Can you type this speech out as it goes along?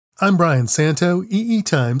I'm Brian Santo, EE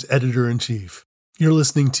Times Editor-in-Chief. You're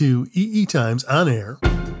listening to EE Times On Air.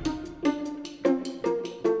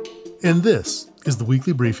 And this is the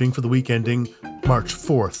weekly briefing for the week ending March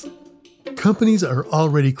 4th. Companies are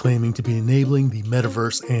already claiming to be enabling the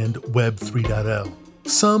metaverse and Web 3.0.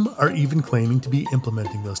 Some are even claiming to be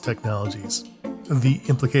implementing those technologies. The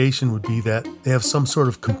implication would be that they have some sort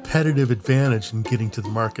of competitive advantage in getting to the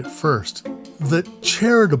market first. The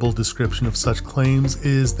charitable description of such claims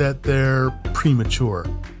is that they're premature.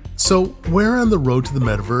 So where on the road to the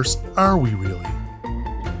metaverse are we really?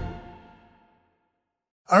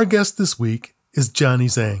 Our guest this week is Johnny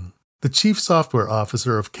Zhang, the Chief Software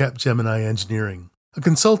Officer of Capgemini Engineering, a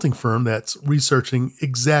consulting firm that's researching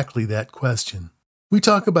exactly that question. We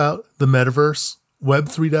talk about the metaverse, Web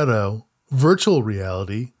 3.0, virtual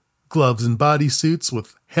reality, gloves and bodysuits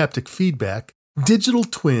with haptic feedback, digital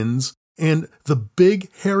twins, and the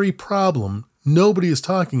big, hairy problem nobody is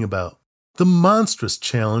talking about, the monstrous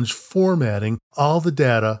challenge formatting all the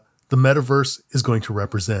data the metaverse is going to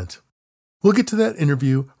represent. We'll get to that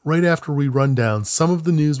interview right after we run down some of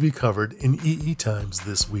the news we covered in EE Times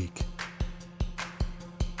this week.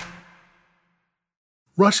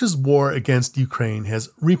 Russia's war against Ukraine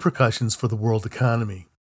has repercussions for the world economy.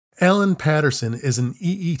 Alan Patterson is an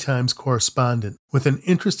EE Times correspondent with an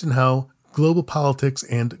interest in how global politics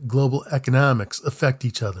and global economics affect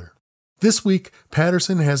each other. This week,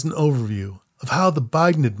 Patterson has an overview of how the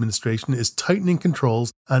Biden administration is tightening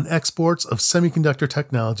controls on exports of semiconductor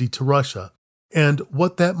technology to Russia and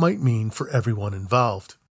what that might mean for everyone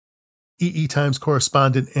involved. EE Times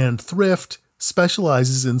correspondent Ann Thrift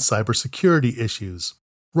specializes in cybersecurity issues.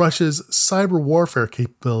 Russia's cyber warfare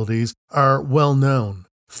capabilities are well known.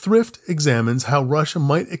 Thrift examines how Russia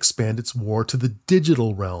might expand its war to the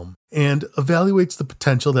digital realm and evaluates the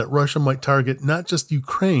potential that Russia might target not just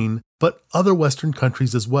Ukraine, but other Western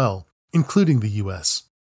countries as well, including the U.S.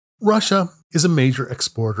 Russia is a major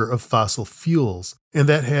exporter of fossil fuels, and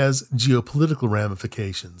that has geopolitical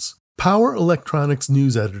ramifications. Power Electronics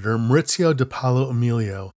news editor Maurizio De Paolo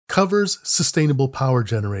Emilio covers sustainable power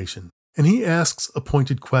generation, and he asks a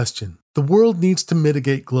pointed question. The world needs to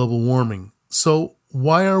mitigate global warming, so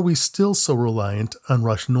why are we still so reliant on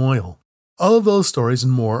Russian oil? All of those stories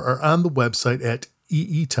and more are on the website at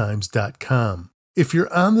eetimes.com. If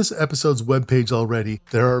you're on this episode's webpage already,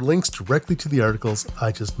 there are links directly to the articles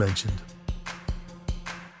I just mentioned.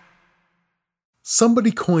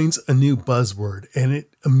 Somebody coins a new buzzword, and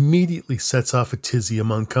it immediately sets off a tizzy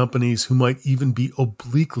among companies who might even be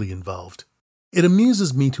obliquely involved. It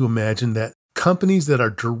amuses me to imagine that companies that are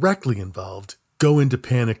directly involved go into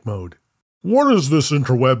panic mode. What is this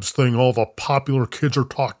interwebs thing all the popular kids are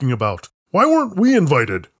talking about? Why weren't we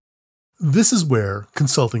invited? This is where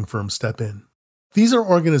consulting firms step in. These are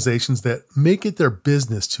organizations that make it their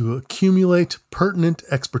business to accumulate pertinent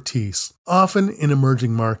expertise, often in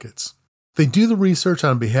emerging markets. They do the research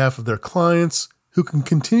on behalf of their clients, who can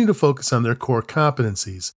continue to focus on their core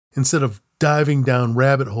competencies, instead of diving down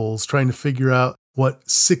rabbit holes trying to figure out what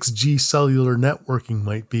 6G cellular networking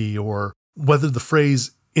might be, or whether the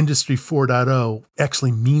phrase Industry 4.0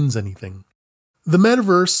 actually means anything. The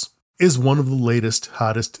metaverse is one of the latest,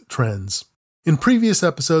 hottest trends. In previous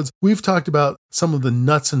episodes, we've talked about some of the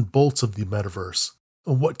nuts and bolts of the metaverse,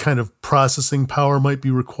 what kind of processing power might be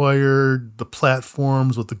required, the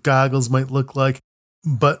platforms, what the goggles might look like.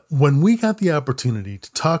 But when we got the opportunity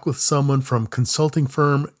to talk with someone from consulting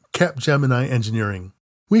firm Capgemini Engineering,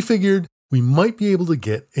 we figured we might be able to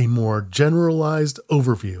get a more generalized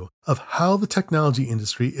overview of how the technology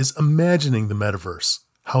industry is imagining the metaverse,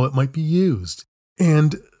 how it might be used.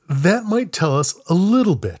 And that might tell us a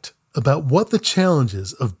little bit about what the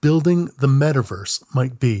challenges of building the metaverse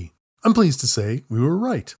might be. I'm pleased to say we were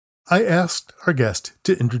right. I asked our guest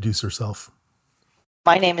to introduce herself.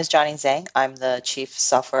 My name is Johnny Zhang. I'm the Chief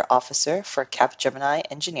Software Officer for Capgemini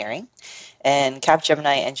Engineering. And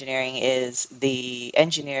Capgemini Engineering is the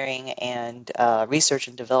engineering and research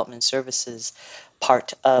and development services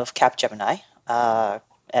part of Capgemini.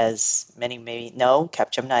 As many may know,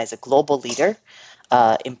 Capgemini is a global leader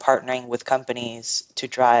in partnering with companies to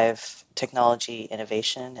drive technology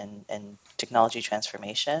innovation and technology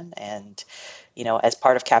transformation. And, as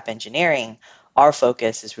part of Cap Engineering, our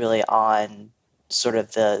focus is really on sort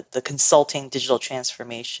of the consulting, digital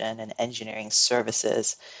transformation, and engineering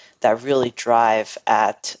services that really drive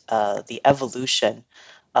at the evolution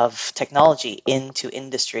of technology into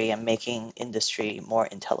industry and making industry more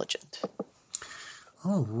intelligent.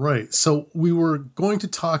 All right. So we were going to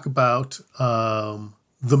talk about the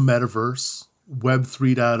metaverse, Web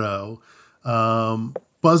 3.0,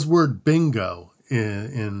 buzzword bingo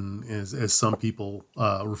as some people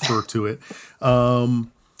refer to it.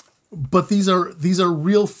 But these are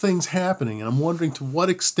real things happening, and I'm wondering to what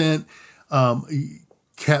extent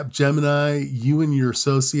Capgemini, you and your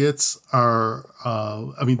associates are.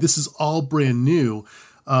 This is all brand new.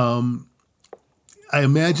 I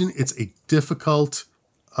imagine it's a difficult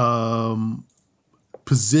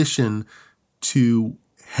position to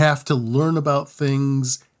have to learn about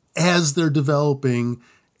things as they're developing,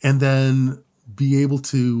 and then be able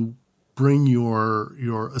to bring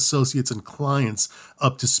your associates and clients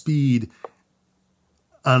up to speed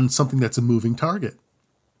on something that's a moving target.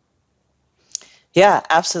 Yeah,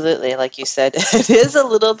 absolutely. Like you said, it is a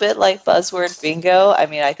little bit like buzzword bingo. I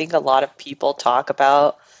mean, I think a lot of people talk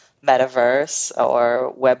about metaverse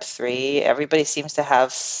or Web3. Everybody seems to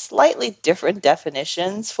have slightly different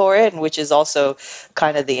definitions for it, which is also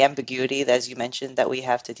kind of the ambiguity, as you mentioned, that we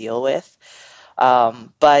have to deal with.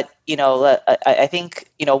 But I think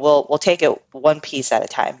we'll take it one piece at a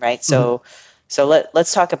time, right? So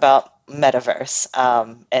let's talk about metaverse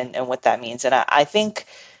and what that means. And I think,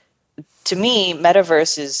 to me,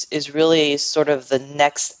 metaverse is really sort of the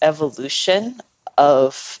next evolution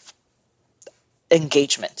of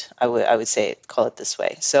engagement. I would say, call it this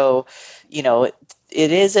way. So, it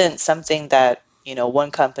isn't something that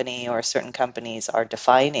one company or certain companies are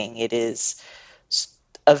defining. It is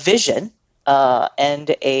a vision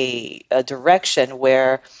and a direction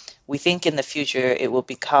where we think in the future there will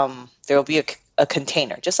be a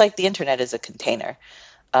container, just like the internet is a container,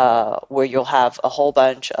 where you'll have a whole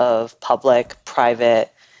bunch of public,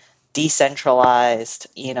 private, decentralized,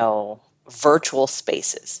 virtual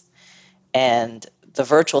spaces. And the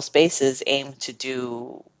virtual spaces aim to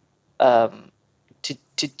do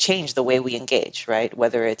to change the way we engage, right?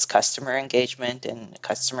 Whether it's customer engagement and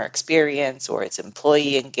customer experience, or it's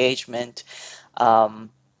employee engagement.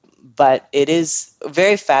 But it is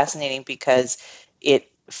very fascinating because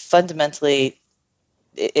it fundamentally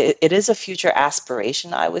it is a future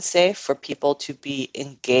aspiration, I would say, for people to be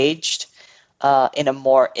engaged in a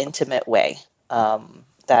more intimate way,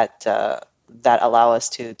 that allow us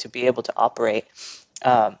to be able to operate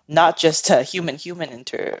not just a human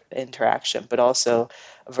interaction, but also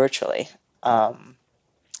virtually. And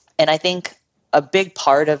I think a big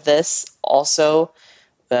part of this also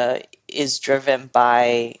is driven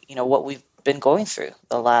by what we've been going through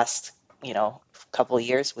the last couple of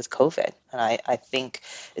years with COVID. And I think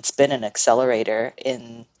it's been an accelerator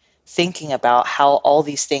in thinking about how all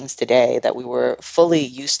these things today that we were fully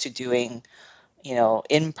used to doing,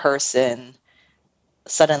 in person,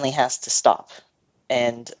 suddenly has to stop.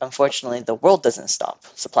 And unfortunately, the world doesn't stop.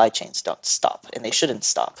 Supply chains don't stop, and they shouldn't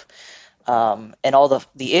stop. And all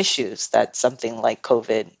the issues that something like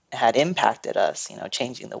COVID had impacted us,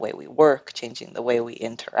 changing the way we work, changing the way we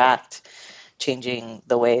interact, changing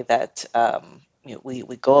the way that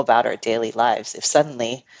we go about our daily lives. If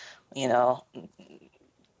suddenly,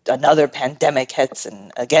 another pandemic hits,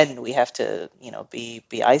 and again we have to,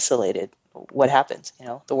 be isolated, what happens?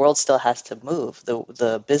 The world still has to move.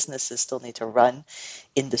 The businesses still need to run.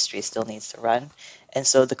 Industry still needs to run. And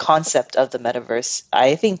so the concept of the metaverse,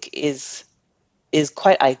 I think, is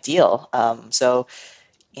quite ideal. So,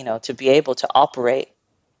 to be able to operate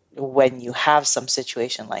when you have some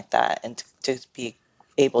situation like that, and to be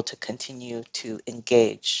able to continue to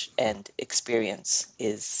engage and experience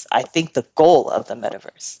is, I think, the goal of the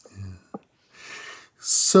metaverse. Yeah.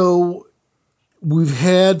 So we've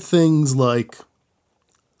had things like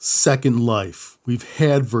Second Life. We've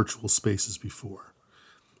had virtual spaces before.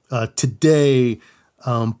 Today,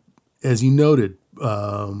 as you noted,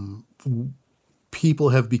 people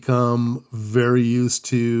have become very used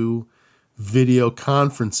to video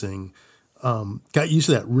conferencing. Got used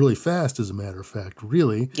to that really fast, as a matter of fact,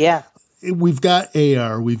 really. Yeah. We've got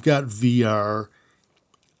AR, we've got VR,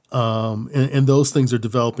 and those things are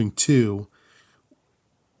developing too.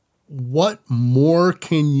 What more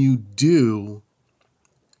can you do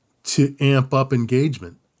to amp up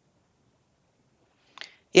engagement?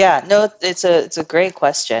 Yeah, no, it's a great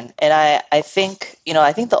question. And I think,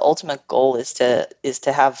 I think the ultimate goal is to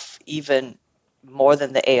have even more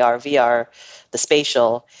than the AR, VR, the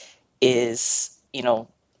spatial is,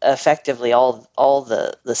 effectively all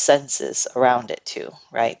the senses around it too,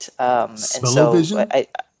 right? Smell-o-vision?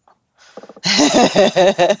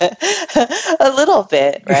 A little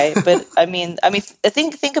bit, right? But I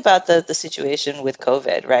think about the situation with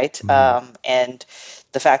COVID, right? Mm-hmm. And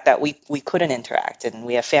the fact that we couldn't interact, and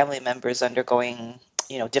we have family members undergoing,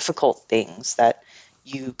 difficult things that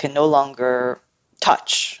you can no longer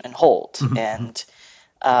touch and hold. Mm-hmm. And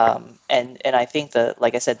And I think that,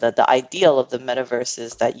 like I said, the ideal of the metaverse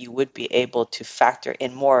is that you would be able to factor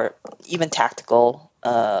in more even tactical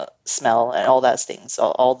smell and all those things,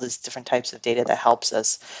 all these different types of data that helps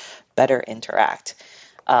us better interact.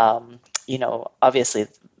 Obviously,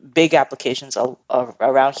 big applications are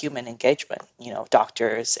around human engagement.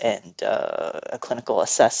 Doctors and clinical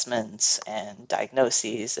assessments and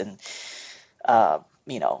diagnoses and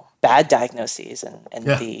bad diagnoses and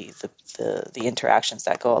Yeah. the interactions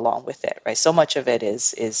that go along with it, right? So much of it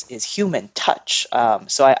is human touch.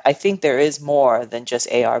 So I think there is more than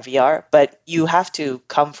just AR VR, but you have to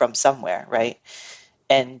come from somewhere, right?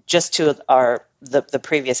 And just to the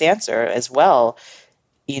previous answer as well,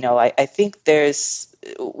 I think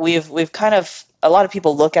we've kind of, a lot of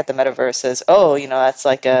people look at the metaverse as, oh, that's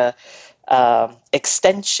like a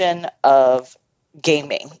extension of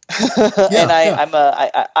gaming. And Yeah.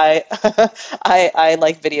 Yeah. I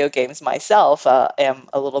like video games myself. Am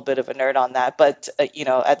a little bit of a nerd on that, but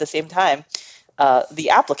at the same time, the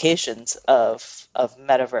applications of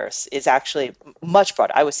metaverse is actually much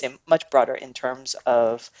broader. I would say much broader in terms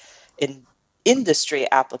of in industry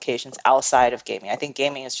applications outside of gaming. I think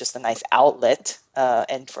gaming is just a nice outlet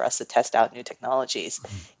and for us to test out new technologies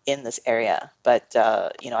in this area. But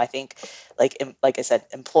I think, like I said,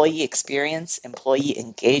 employee experience, employee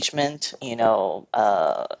engagement,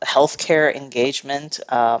 healthcare engagement.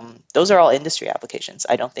 Those are all industry applications.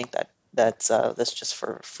 I don't think that's just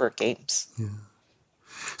for games. Yeah.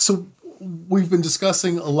 So we've been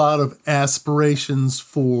discussing a lot of aspirations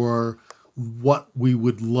for what we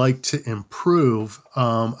would like to improve.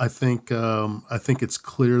 I think it's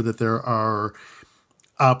clear that there are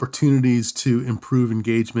opportunities to improve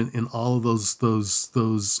engagement in all of those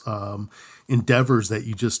endeavors that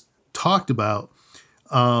you just talked about.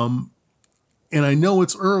 And I know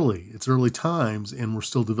it's early times, and we're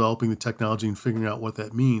still developing the technology and figuring out what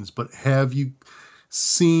that means. But have you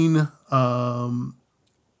seen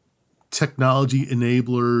technology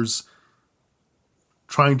enablers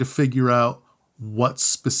trying to figure out what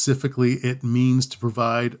specifically it means to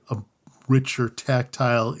provide a richer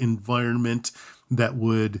tactile environment that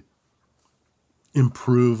would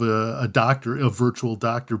improve a virtual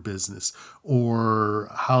doctor business, or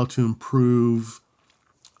how to improve,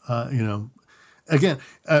 again,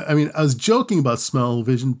 I mean, I was joking about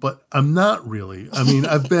smell-o-vision, but I'm not really. I mean,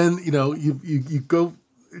 I've been, you go,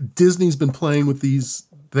 Disney's been playing with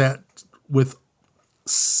with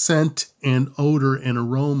scent and odor and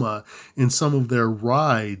aroma in some of their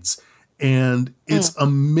rides. And it's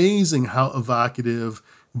amazing how evocative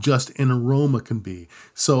just an aroma can be.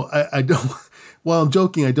 So I don't, while I'm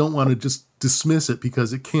joking, I don't want to just dismiss it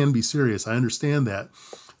because it can be serious. I understand that.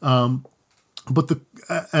 But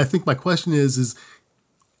I think my question is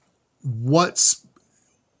I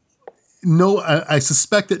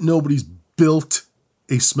suspect that nobody's built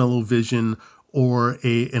a smell-o-vision or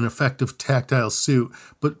an effective tactile suit,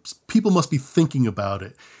 but people must be thinking about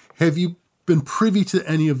it. Have you been privy to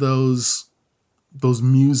any of those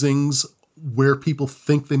musings where people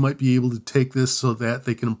think they might be able to take this so that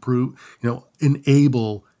they can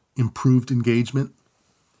enable improved engagement?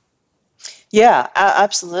 Yeah,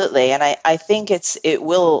 absolutely. And I think it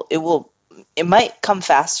might come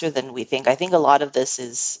faster than we think. I think a lot of this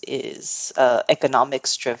is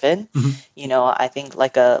economics driven. Mm-hmm. I think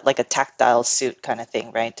like a tactile suit kind of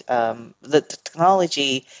thing, right? The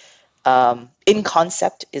technology in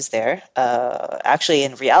concept is there. Actually,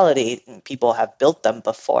 in reality, people have built them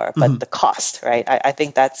before, but Mm-hmm. the cost, right? I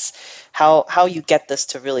think that's how you get this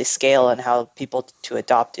to really scale and how people to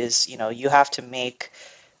adopt is, you have to make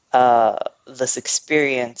this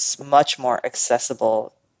experience much more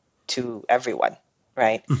accessible to everyone,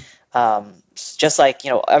 right? Just like,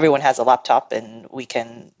 everyone has a laptop and we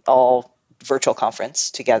can all virtual conference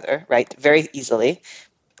together, right? Very easily.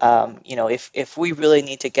 If we really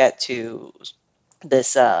need to get to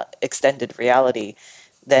this extended reality,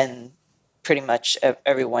 then pretty much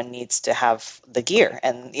everyone needs to have the gear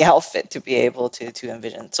and the outfit to be able to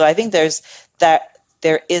envision. So I think there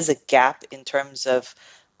is a gap in terms of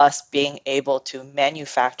us being able to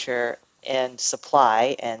manufacture and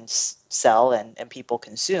supply and sell and people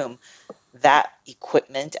consume that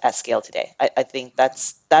equipment at scale today. I think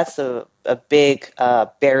that's a big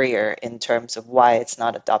barrier in terms of why it's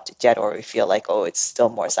not adopted yet, or we feel like, oh, it's still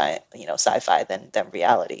more sci-fi than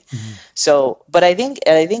reality. Mm-hmm. So, but I think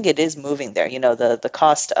it is moving there. The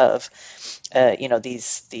cost of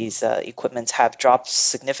these equipments have dropped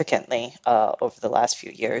significantly over the last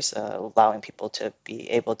few years, allowing people to be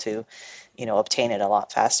able to obtain it a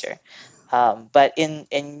lot faster. But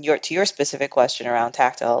to your specific question around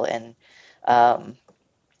tactile and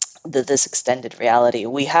this extended reality.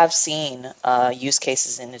 We have seen use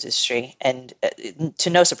cases in industry, and to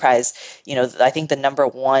no surprise, I think the number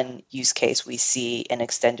one use case we see in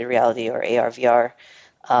extended reality or AR/VR,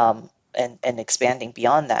 and expanding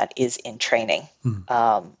beyond that, is in training.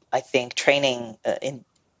 I think training in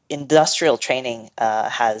industrial training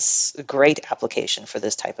has a great application for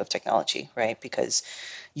this type of technology, right? Because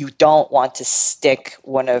you don't want to stick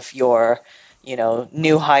one of your,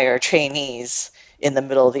 new hire trainees in the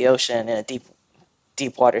middle of the ocean in a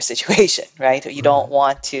deep water situation, right? You don't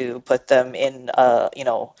want to put them in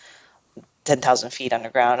 10,000 feet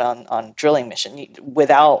underground on drilling mission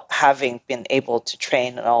without having been able to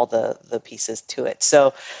train all the pieces to it.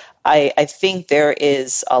 So I think there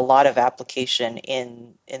is a lot of application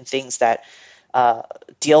in things that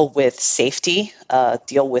deal with safety,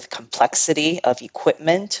 deal with complexity of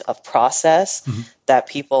equipment, of process, that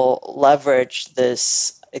people leverage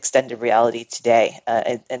this extended reality today.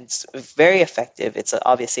 And it's very effective. It's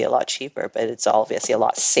obviously a lot cheaper, but it's obviously a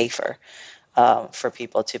lot safer for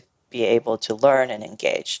people to be able to learn and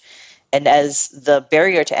engage. And as the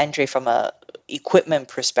barrier to entry from a equipment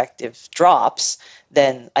perspective drops,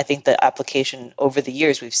 then I think the application over the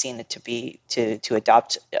years we've seen it to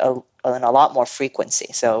adopt in a lot more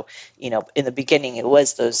frequency. So, in the beginning it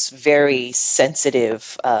was those very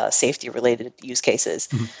sensitive safety related use cases,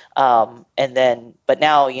 but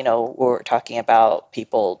now we're talking about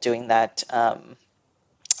people doing that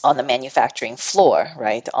on the manufacturing floor,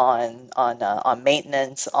 right? On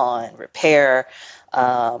maintenance, on repair,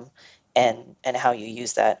 and how you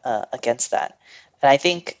use that against that. And I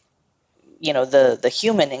think the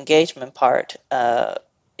human engagement part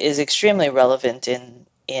is extremely relevant in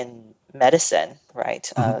medicine, right?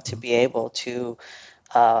 To be able to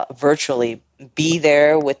virtually be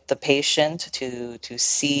there with the patient, to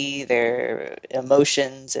see their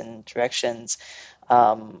emotions and directions,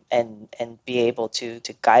 and be able to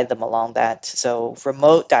guide them along that. So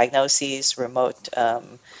remote diagnoses, remote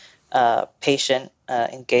patient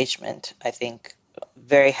engagement, I think,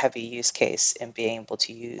 very heavy use case in being able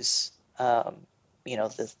to use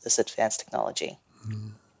this advanced technology.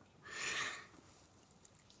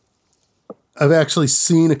 I've actually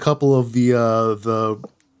seen a couple of the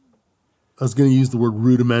I was going to use the word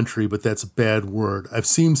rudimentary, but that's a bad word. I've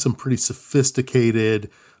seen some pretty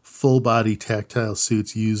sophisticated full body tactile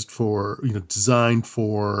suits used for, designed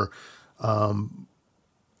for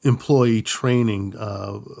employee training,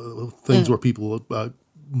 things where people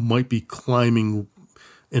might be climbing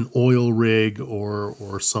an oil rig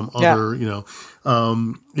or some other,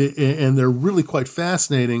 and they're really quite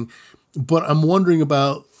fascinating. But I'm wondering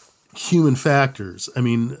about human factors. I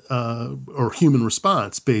mean, or human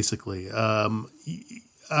response, basically.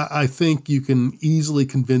 I think you can easily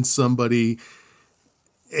convince somebody,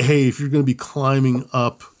 hey, if you're going to be climbing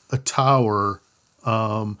up a tower,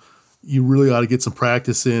 you really ought to get some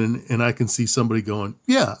practice in. And I can see somebody going,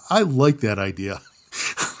 yeah, I like that idea.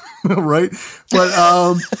 Right. But,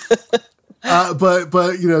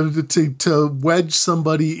 to wedge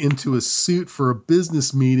somebody into a suit for a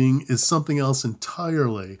business meeting is something else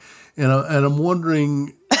entirely. And I'm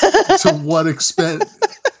wondering to what extent,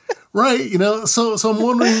 right. So I'm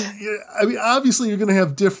wondering, I mean, obviously you're going to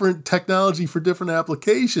have different technology for different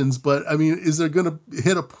applications, but I mean, is there going to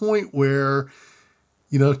hit a point where,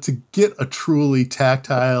 to get a truly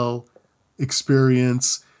tactile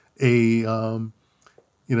experience, I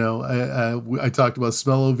talked about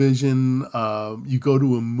smell-o-vision. You go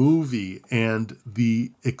to a movie and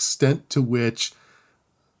the extent to which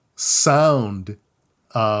sound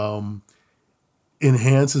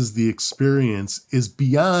enhances the experience is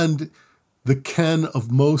beyond the ken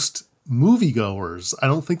of most moviegoers. I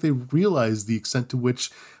don't think they realize the extent to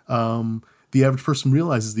which the average person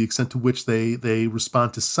realizes the extent to which they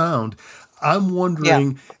respond to sound. I'm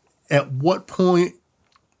wondering at what point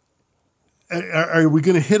are we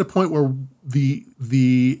going to hit a point where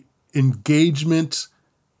the engagement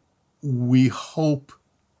we hope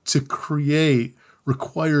to create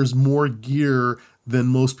requires more gear than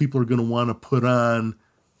most people are going to want to put on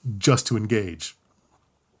just to engage?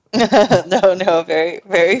 No, very,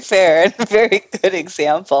 very fair and very good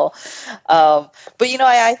example. But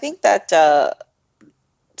I think that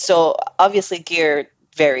so obviously gear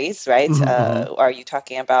varies, right? Are you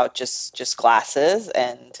talking about just glasses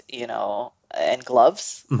and and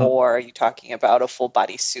gloves, or are you talking about a full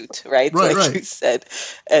body suit, right? Like you said,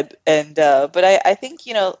 and but I think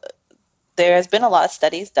there has been a lot of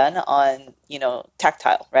studies done on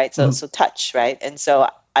tactile, right? So touch, right? And so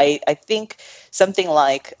I think something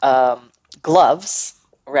like gloves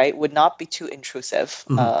right, would not be too intrusive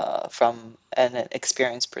from an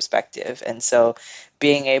experience perspective. And so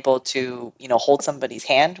being able to, hold somebody's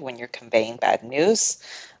hand when you're conveying bad news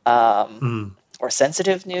or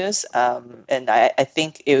sensitive news. And I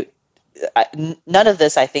think none of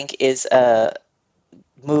this, I think, is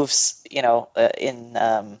moves,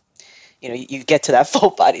 in you get to that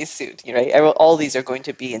full body suit, right? All these are going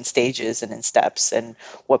to be in stages and in steps, and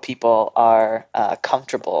what people are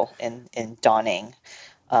comfortable in donning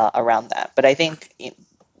around that. But I think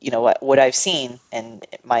what I've seen and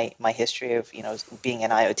my history of being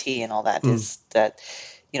in IoT and all that is that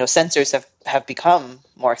sensors have become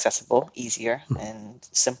more accessible, easier, and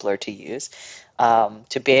simpler to use,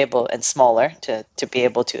 to be able, and smaller, to be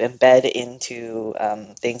able to embed into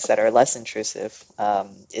things that are less intrusive,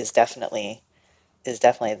 is definitely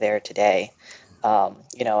there today. I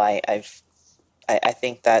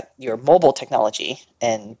think that your mobile technology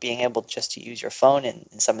and being able just to use your phone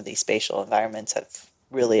in some of these spatial environments have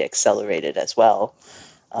really accelerated as well.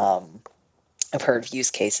 I've heard of use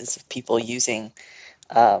cases of people using,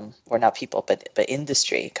 or not people, but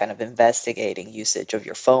industry kind of investigating usage of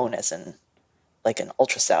your phone as like an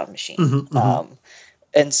ultrasound machine.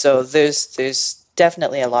 And so there's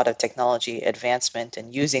definitely a lot of technology advancement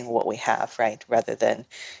and using what we have, right? Rather than,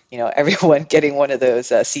 everyone getting one of those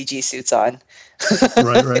CG suits on,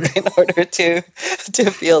 right. in order to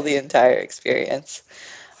feel the entire experience.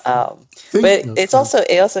 But it also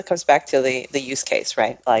comes back to the use case,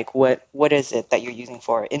 right? Like what is it that you're using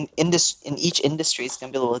for? In each industry, it's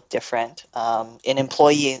going to be a little different. In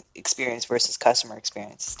employee experience versus customer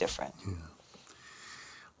experience is different. Yeah.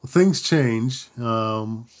 Well, things change.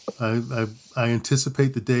 I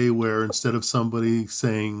anticipate the day where instead of somebody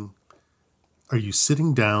saying, "Are you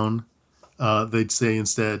sitting down?" They'd say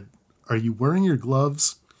instead, "Are you wearing your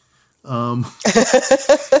gloves?" We'll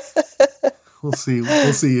see.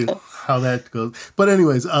 We'll see how that goes. But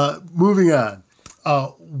anyways, moving on.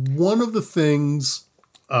 One of the things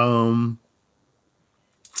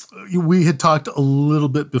we had talked a little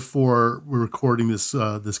bit before we're recording this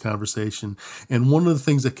this conversation, and one of the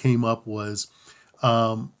things that came up was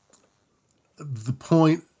the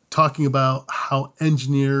point talking about how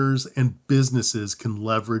engineers and businesses can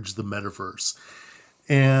leverage the metaverse,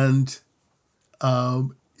 and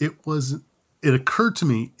it occurred to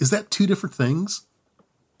me: is that two different things?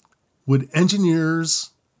 Would engineers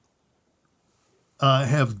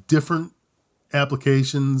have different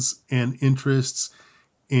applications and interests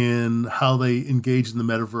in how they engage in the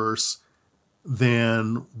metaverse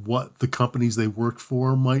than what the companies they work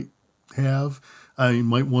for might have? I mean,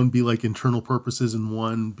 might one be like internal purposes and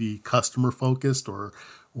one be customer focused, or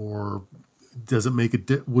does it make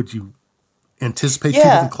would you anticipate two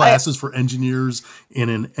different classes for engineers in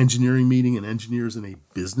an engineering meeting and engineers in a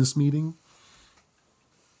business meeting?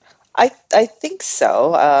 I think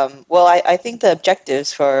so. Well, I think the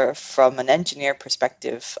objectives from an engineer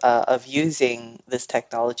perspective of using this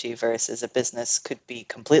technology versus a business could be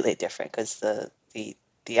completely different because the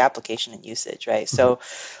application and usage, right? So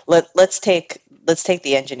let's take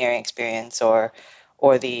the engineering experience or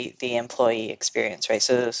the employee experience, right?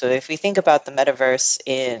 So if we think about the metaverse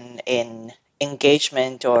in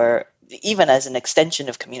engagement or even as an extension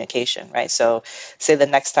of communication, right? So say the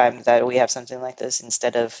next time that we have something like this,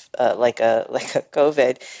 instead of like a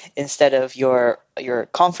COVID, instead of you're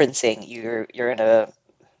conferencing, you're in a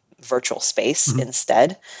virtual space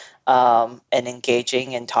instead, and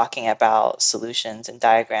engaging and talking about solutions and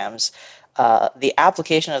diagrams. The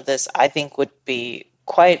application of this, I think, would be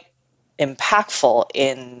quite impactful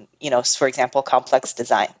in, for example, complex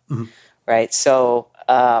design, right? So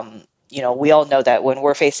we all know that when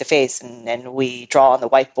we're face to face and we draw on the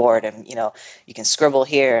whiteboard, and you can scribble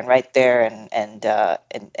here and write there and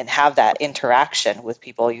have that interaction with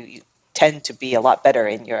people, you tend to be a lot better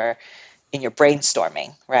in your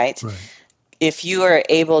brainstorming, right? If you are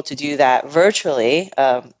able to do that virtually,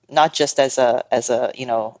 not just as a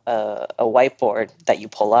whiteboard that you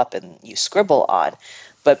pull up and you scribble on,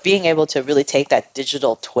 but being able to really take that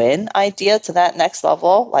digital twin idea to that next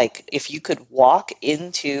level, like if you could walk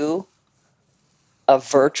into a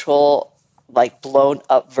virtual, like blown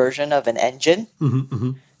up version of an engine,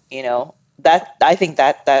 that I think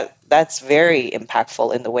that's very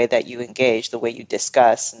impactful in the way that you engage, the way you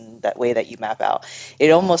discuss, and that way that you map out.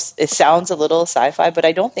 It sounds a little sci-fi, but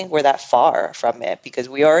I don't think we're that far from it because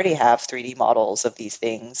we already have 3D models of these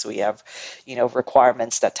things. We have,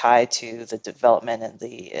 requirements that tie to the development and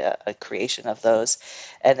the creation of those,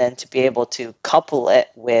 and then to be able to couple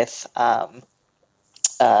it with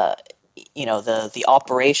the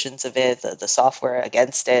operations of it, the software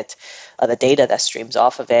against it, the data that streams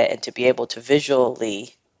off of it, and to be able to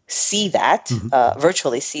visually see that,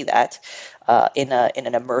 virtually see that in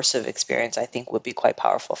an immersive experience, I think would be quite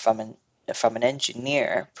powerful from an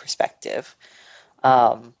engineer perspective.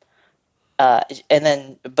 But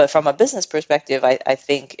from a business perspective, I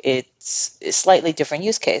think it's slightly different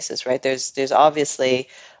use cases, right? There's obviously,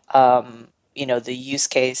 the use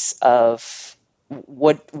case of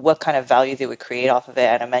what kind of value they would create off of it.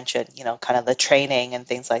 And I mentioned, kind of the training and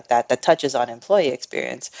things like that touches on employee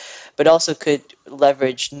experience, but also could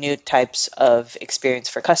leverage new types of experience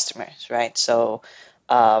for customers, right? So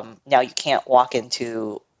now you can't walk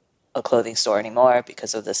into a clothing store anymore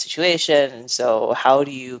because of the situation. And so how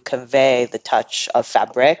do you convey the touch of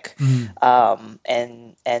fabric and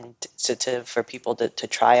for people to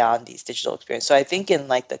try on these digital experiences? So I think in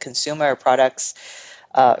like the consumer products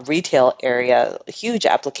retail area, huge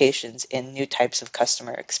applications in new types of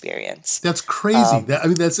customer experience. That's crazy.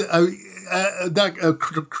 That's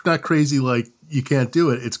not crazy like you can't do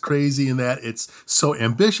it. It's crazy in that it's so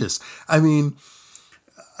ambitious. I mean,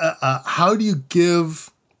 how do you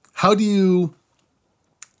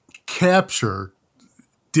capture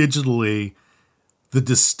digitally the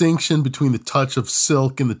distinction between the touch of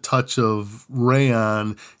silk and the touch of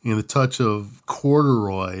rayon and the touch of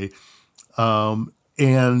corduroy,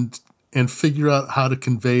 and figure out how to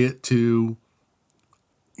convey it to,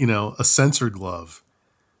 a sensor glove?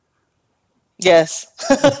 Yes,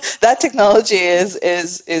 that technology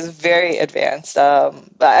is very advanced.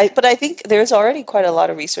 But I think there's already quite a lot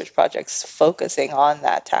of research projects focusing on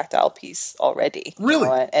that tactile piece already.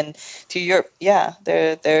 Really? And to your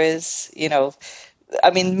there is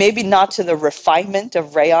maybe not to the refinement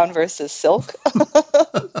of rayon versus silk,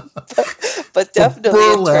 but definitely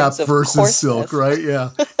burlap in terms of versus coarseness. silk, right?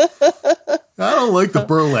 Yeah, I don't like the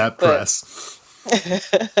burlap dress.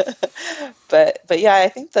 But yeah, I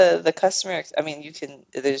think the customer,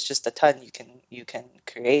 there's just a ton you can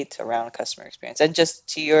create around customer experience. And just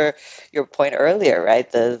to your point earlier, right?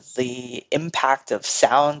 The impact of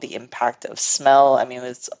sound, the impact of smell.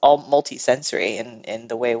 It's all multi-sensory in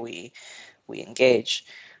the way we engage,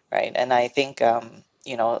 right? And I think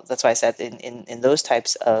that's why I said in those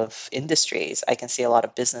types of industries, I can see a lot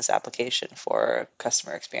of business application for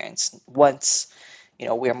customer experience once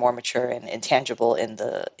we're more mature and intangible in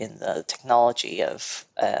the technology of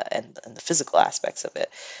and the physical aspects of it.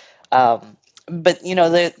 But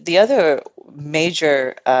the other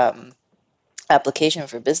major application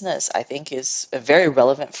for business, I think, is very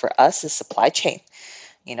relevant for us is supply chain.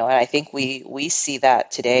 And I think we see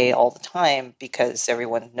that today all the time because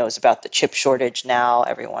everyone knows about the chip shortage now.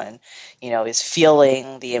 Everyone, is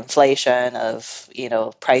feeling the inflation of,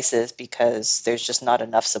 prices because there's just not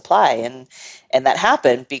enough supply. And that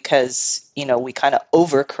happened because, we kind of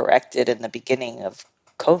overcorrected in the beginning of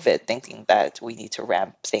COVID, thinking that we need to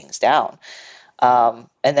ramp things down. And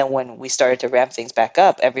then when we started to ramp things back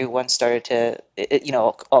up, everyone started to,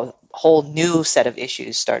 a whole new set of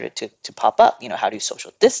issues started to pop up. How do you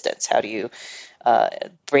social distance? How do you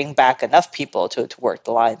bring back enough people to work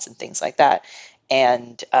the lines and things like that?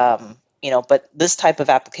 And, but this type of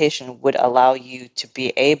application would allow you to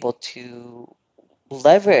be able to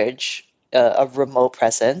leverage a remote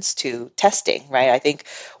presence to testing, right? I think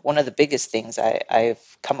one of the biggest things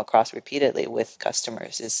I've come across repeatedly with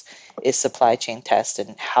customers is supply chain test,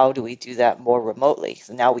 and how do we do that more remotely?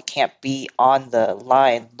 So now we can't be on the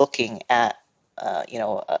line looking at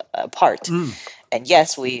a part. And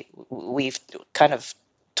yes, we've kind of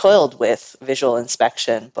toiled with visual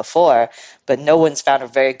inspection before, but no one's found a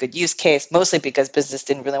very good use case, mostly because business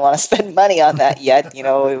didn't really want to spend money on that yet,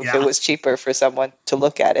 if it was cheaper for someone to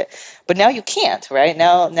look at it. But now you can't, right?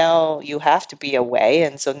 Now you have to be away.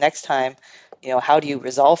 And so next time, how do you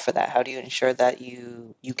resolve for that? How do you ensure that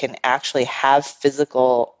you can actually have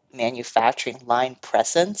physical manufacturing line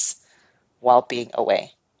presence while being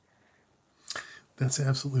away? That's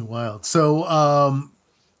absolutely wild. So,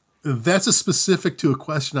 that's a specific to a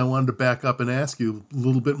question I wanted to back up and ask you a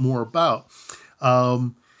little bit more about.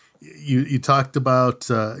 You talked about,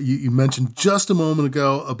 you mentioned just a moment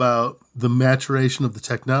ago about the maturation of the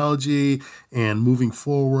technology and moving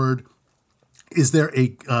forward. Is there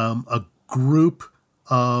a group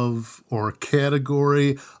of or a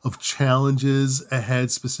category of challenges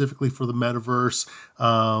ahead specifically for the metaverse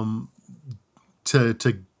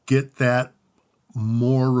to get that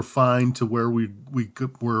more refined to where we're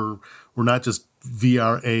not just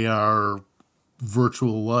VR, AR,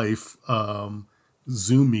 virtual life,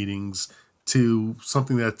 Zoom meetings to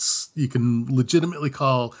something that's you can legitimately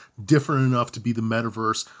call different enough to be the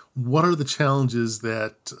metaverse, what are the challenges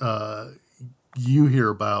that you hear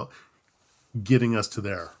about getting us to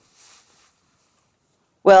there?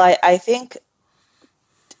 Well, I think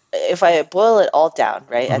if I boil it all down,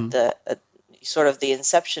 right, Mm-hmm. at sort of the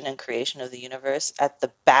inception and creation of the universe, at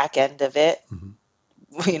the back end of it,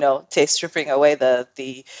 take stripping away the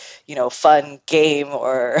fun game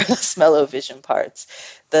or smell-o-vision parts,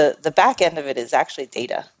 the back end of it is actually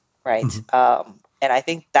data, right? And I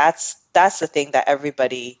think that's the thing that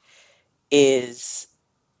everybody is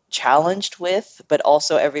challenged with, but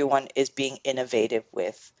also everyone is being innovative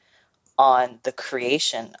with on the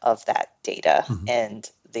creation of that data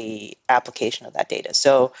and the application of that data.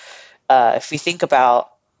 So if we think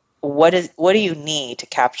about what do you need to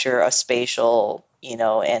capture a spatial,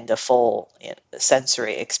 and a full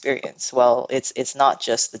sensory experience? Well, it's not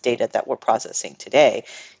just the data that we're processing today.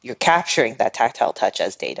 You're capturing that tactile touch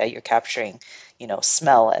as data. You're capturing,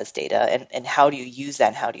 smell as data. And how do you use that?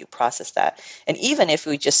 And how do you process that? And even if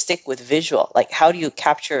we just stick with visual, like how do you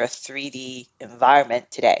capture a 3D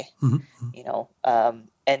environment today?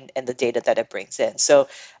 And the data that it brings in. So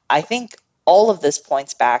I think all of this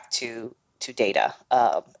points back to data.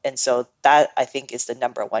 And so that, I think, is the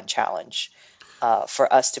number one challenge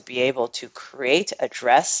for us to be able to create,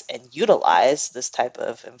 address, and utilize this type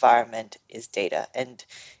of environment is data. And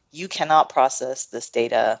you cannot process this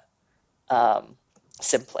data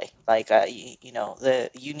simply. Like,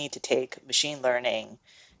 you need to take machine learning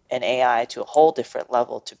and AI to a whole different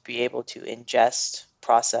level to be able to ingest,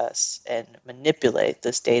 process, and manipulate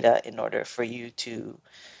this data in order for you to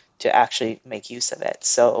actually make use of it.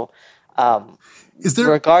 So, Is there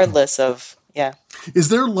regardless of, is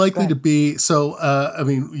there likely ahead. to be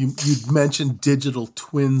you mentioned digital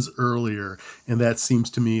twins earlier, and that seems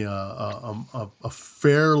to me a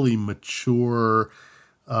fairly mature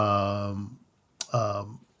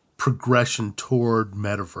progression toward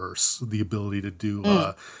metaverse, the ability to do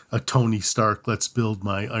a Tony Stark, let's build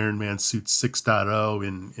my Iron Man suit 6.0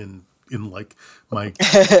 in like my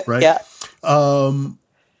right. Yeah.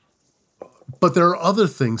 But there are other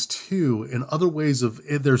things too, and other ways of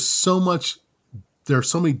there's so much. There are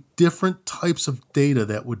so many different types of data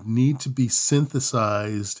that would need to be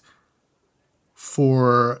synthesized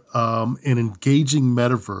for an engaging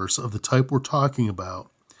metaverse of the type we're talking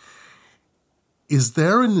about. Is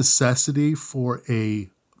there a necessity for a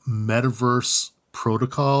metaverse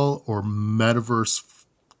protocol or metaverse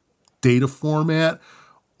data format,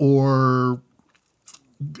 or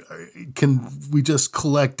can we just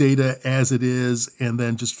collect data as it is and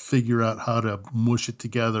then just figure out how to mush it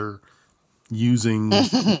together using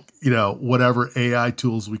whatever AI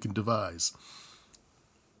tools we can devise?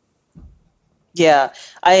 Yeah,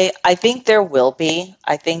 I think there will be.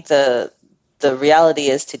 I think the reality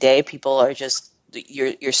is today people are just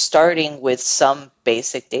you're starting with some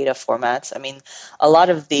basic data formats. I mean, a lot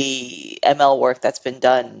of the ML work that's been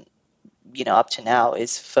done, up to now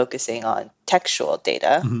is focusing on textual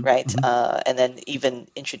data, right? And then even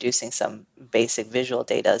introducing some basic visual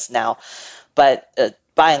data now. But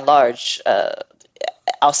by and large,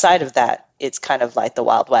 outside of that, it's kind of like the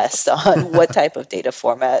Wild West on what type of data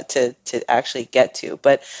format to actually get to.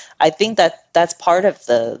 But I think that's part of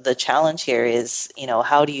the challenge here is,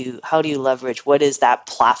 how do you leverage what is that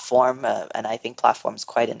platform? And I think platform is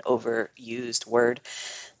quite an overused word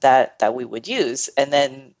that we would use. And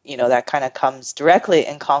then, that kind of comes directly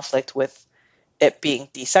in conflict with it being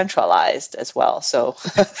decentralized as well. So,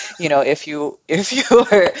 if you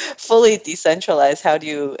are fully decentralized, how do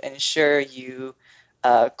you ensure you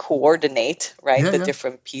coordinate, right, the Yeah.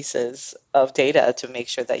 different pieces of data to make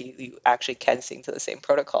sure that you actually can sync to the same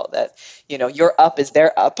protocol, that, your up is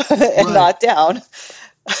their up and Right. not down.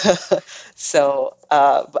 So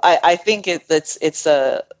I think it's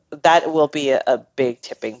that will be a big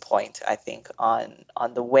tipping point, I think, on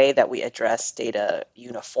the way that we address data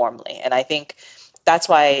uniformly. And I think that's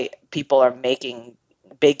why people are making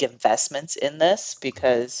big investments in this,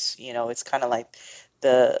 because, it's kind of like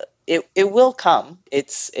it will come.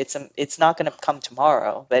 It's not going to come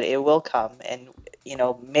tomorrow, but it will come. And,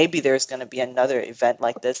 maybe there's going to be another event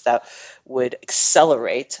like this that would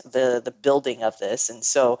accelerate the building of this. And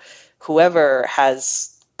so whoever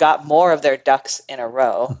has got more of their ducks in a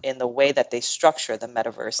row in the way that they structure the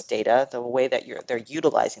metaverse data, the way that they're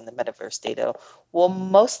utilizing the metaverse data, will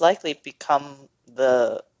most likely become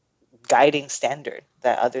the guiding standard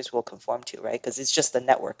that others will conform to, right? Because it's just the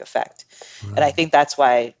network effect. Right. And I think that's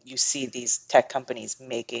why you see these tech companies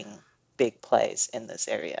making big plays in this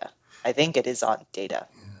area. I think it is on data.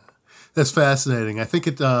 That's fascinating. I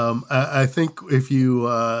think I think if you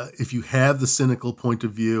have the cynical point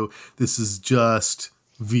of view, this is just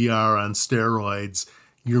VR on steroids.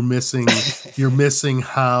 You're missing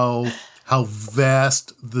how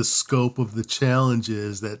vast the scope of the challenge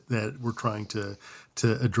is that we're trying to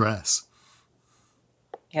address.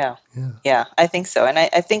 Yeah, I think so. And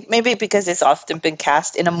I think maybe because it's often been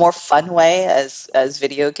cast in a more fun way as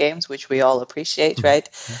video games, which we all appreciate, right?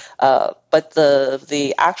 But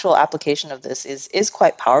the actual application of this is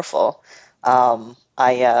quite powerful.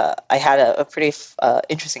 I had a pretty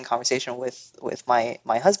interesting conversation with my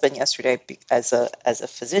husband yesterday as a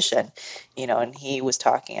physician, and he was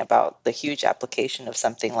talking about the huge application of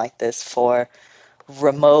something like this for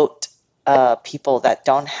remote people that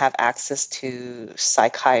don't have access to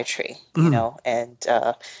psychiatry, and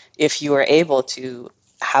if you are able to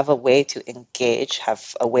have a way to engage,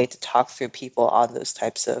 have a way to talk through people on those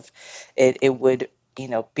types of, it would,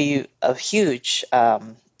 be a huge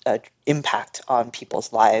impact on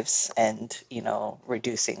people's lives and,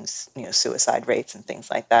 reducing, suicide rates and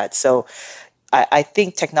things like that. So I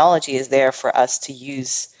think technology is there for us to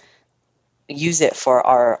use it for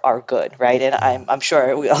our good, right? And I'm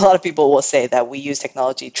sure a lot of people will say that we use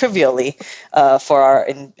technology trivially for our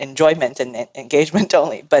enjoyment and engagement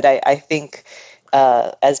only. But I think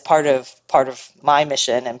as part of my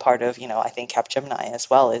mission and part of I think Capgemini as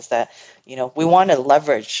well is that we want to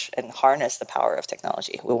leverage and harness the power of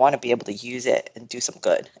technology. We want to be able to use it and do some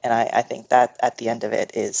good. And I think that at the end of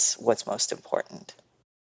it is what's most important.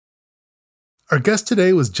 Our guest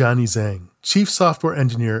today was Johnny Zhang, Chief Software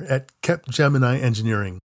Engineer at Capgemini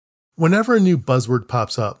Engineering. Whenever a new buzzword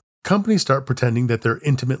pops up, companies start pretending that they're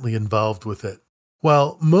intimately involved with it.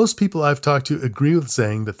 While most people I've talked to agree with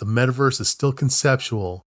Zhang that the metaverse is still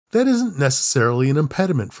conceptual, that isn't necessarily an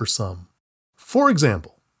impediment for some. For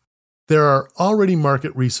example, there are already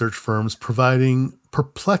market research firms providing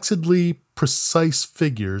perplexedly precise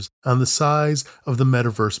figures on the size of the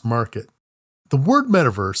metaverse market. The word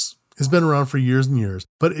metaverse has been around for years and years,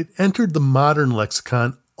 but it entered the modern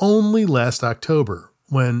lexicon only last October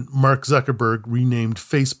when Mark Zuckerberg renamed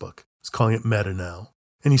Facebook. He's calling it Meta now.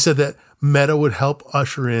 And he said that Meta would help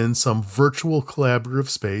usher in some virtual collaborative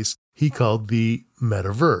space he called the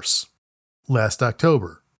metaverse. Last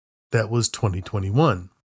October. That was 2021.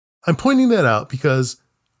 I'm pointing that out because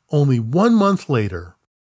only 1 month later,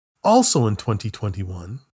 also in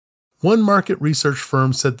 2021, one market research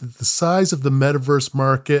firm said that the size of the metaverse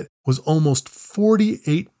market was almost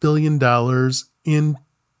 $48 billion in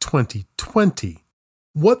 2020.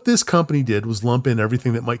 What this company did was lump in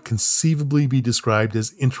everything that might conceivably be described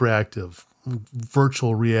as interactive,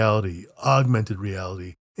 virtual reality, augmented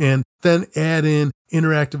reality, and then add in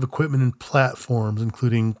interactive equipment and platforms,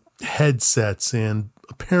 including headsets and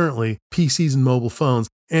apparently PCs and mobile phones,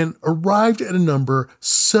 and arrived at a number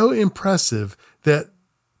so impressive that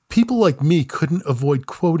people like me couldn't avoid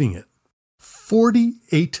quoting it.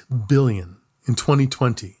 $48 billion in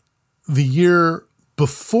 2020, the year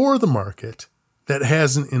before the market that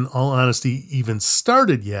hasn't, in all honesty, even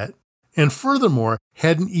started yet, and furthermore,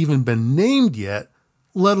 hadn't even been named yet,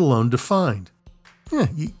 let alone defined. Yeah,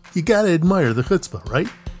 you gotta admire the chutzpah, right?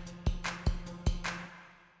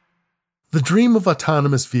 The dream of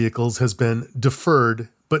autonomous vehicles has been deferred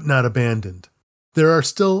but not abandoned. There are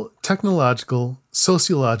still technological,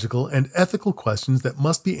 sociological, and ethical questions that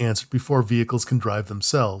must be answered before vehicles can drive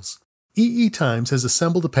themselves. EE Times has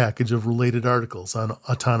assembled a package of related articles on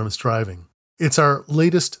autonomous driving. It's our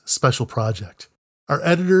latest special project. Our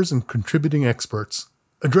editors and contributing experts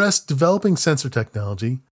address developing sensor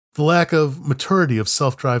technology, the lack of maturity of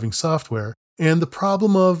self-driving software, and the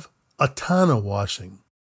problem of autono-washing,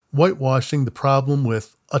 whitewashing the problem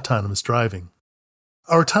with autonomous driving.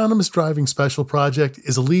 Our Autonomous Driving Special Project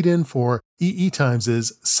is a lead-in for EE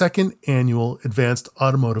Times' second annual Advanced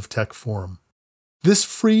Automotive Tech Forum. This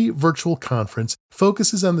free virtual conference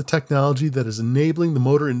focuses on the technology that is enabling the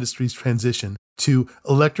motor industry's transition to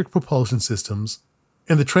electric propulsion systems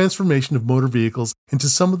and the transformation of motor vehicles into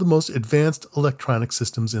some of the most advanced electronic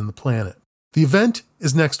systems in the planet. The event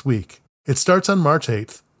is next week. It starts on March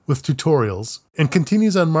 8th with tutorials and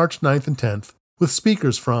continues on March 9th and 10th with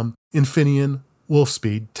speakers from Infineon,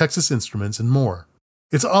 Wolfspeed, Texas Instruments, and more.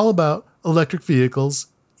 It's all about electric vehicles,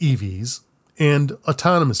 EVs, and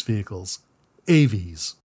autonomous vehicles,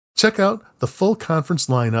 AVs. Check out the full conference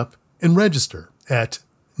lineup and register at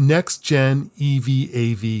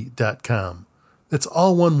nextgenevav.com. That's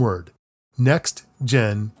all one word,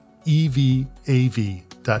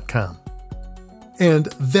 nextgenevav.com. And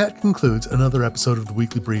that concludes another episode of the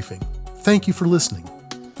Weekly Briefing. Thank you for listening.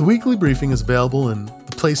 The Weekly Briefing is available in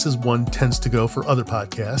the places one tends to go for other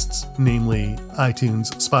podcasts, namely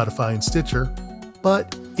iTunes, Spotify, and Stitcher.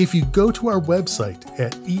 But if you go to our website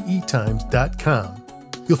at eetimes.com,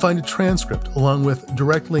 you'll find a transcript along with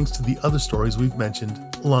direct links to the other stories we've mentioned,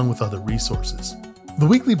 along with other resources. The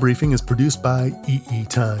Weekly Briefing is produced by EE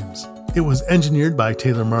Times. It was engineered by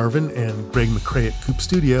Taylor Marvin and Greg McCrae at Coop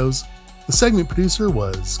Studios. The segment producer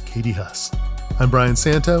was Katie Huss. I'm Brian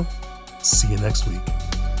Santo. See you next week.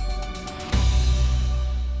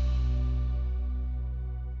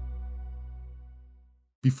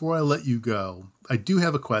 Before I let you go, I do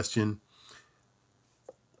have a question.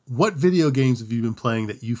 What video games have you been playing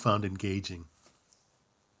that you found engaging?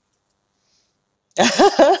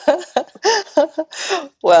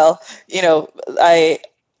 Well, I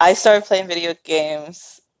started playing video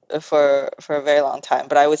games for a very long time,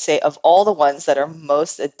 but I would say of all the ones that are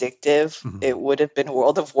most addictive, it would have been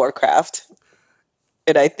World of Warcraft.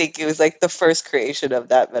 And I think it was like the first creation of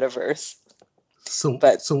that metaverse. So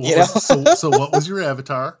what was your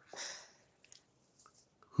avatar?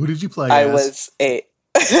 Who did you play as?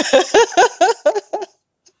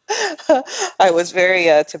 I was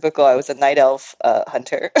very typical. I was a night elf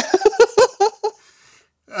hunter.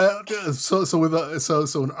 So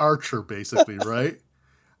an archer, basically, right?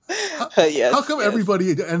 Yes. How come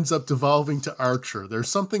everybody ends up devolving to archer? There's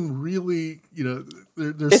something really,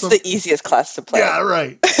 it's the easiest class to play. Yeah,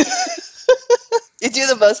 right. You do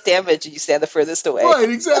the most damage and you stand the furthest away. Right,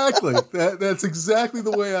 exactly. That's exactly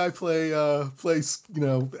the way I play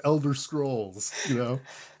Elder Scrolls,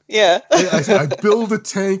 Yeah. I build a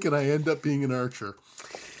tank and I end up being an archer.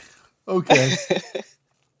 Okay.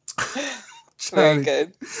 Very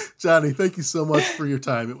good. Johnny, thank you so much for your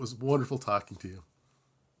time. It was wonderful talking to you.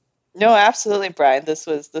 No, absolutely, Brian. This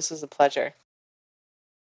was a pleasure.